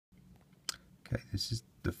Okay, this is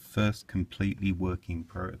the first completely working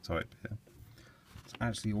prototype here. It's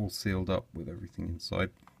actually all sealed up with everything inside.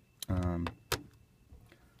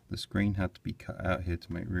 The screen had to be cut out here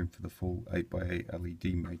to make room for the full 8x8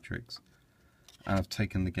 LED matrix. And I've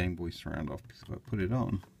taken the Game Boy surround off because if I put it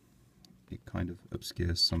on, it kind of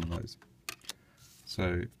obscures some of those.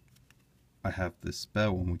 So I have this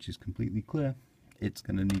spare one which is completely clear. It's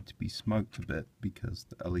going to need to be smoked a bit because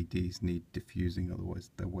the LEDs need diffusing,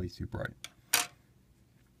 otherwise they're way too bright.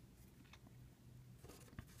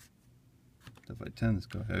 So if I turn this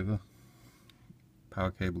guy over,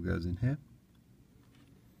 power cable goes in here.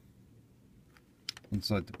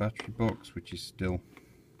 Inside the battery box, which is still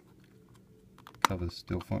covers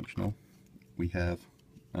still functional, we have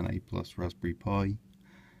an A+ Raspberry Pi,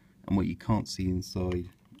 and what you can't see inside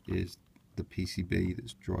is the PCB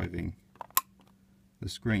that's driving the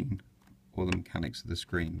screen, or the mechanics of the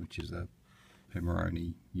screen, which is a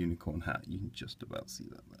Pimoroni unicorn hat. You can just about see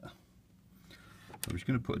that there. So I'm just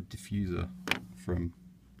going to put a diffuser from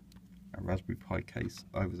a Raspberry Pi case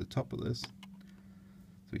over the top of this,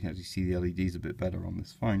 so we can actually see the LEDs a bit better on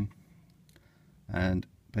this phone. And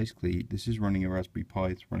basically this is running a Raspberry Pi,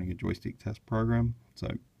 it's running a joystick test program, so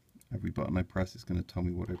every button I press is going to tell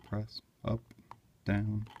me what I press. Up,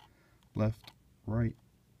 down, left, right,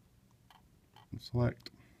 and select,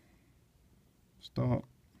 start,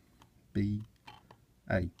 B,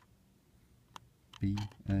 A, B,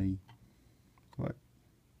 A, select,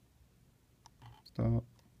 start,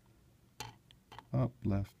 up,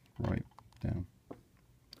 left, right, down.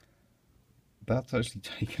 That's actually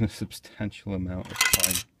taken a substantial amount of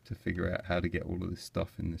time to figure out how to get all of this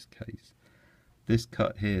stuff in this case. This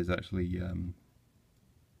cut here is actually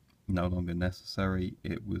no longer necessary.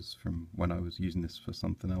 It was from when I was using this for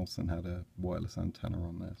something else and had a wireless antenna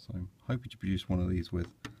on there, so I'm hoping to produce one of these with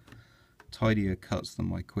tidier cuts than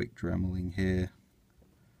my quick dremeling here.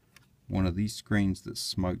 One of these screens that's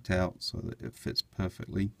smoked out so that it fits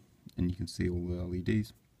perfectly and you can see all the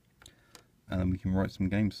LEDs. And then we can write some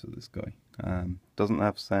games for this guy. Doesn't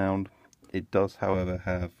have sound. It does, however,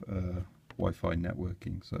 have Wi-Fi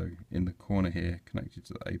networking. So in the corner here, connected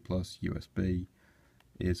to the A+ USB,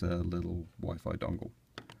 is a little Wi-Fi dongle.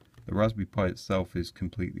 The Raspberry Pi itself is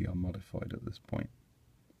completely unmodified at this point.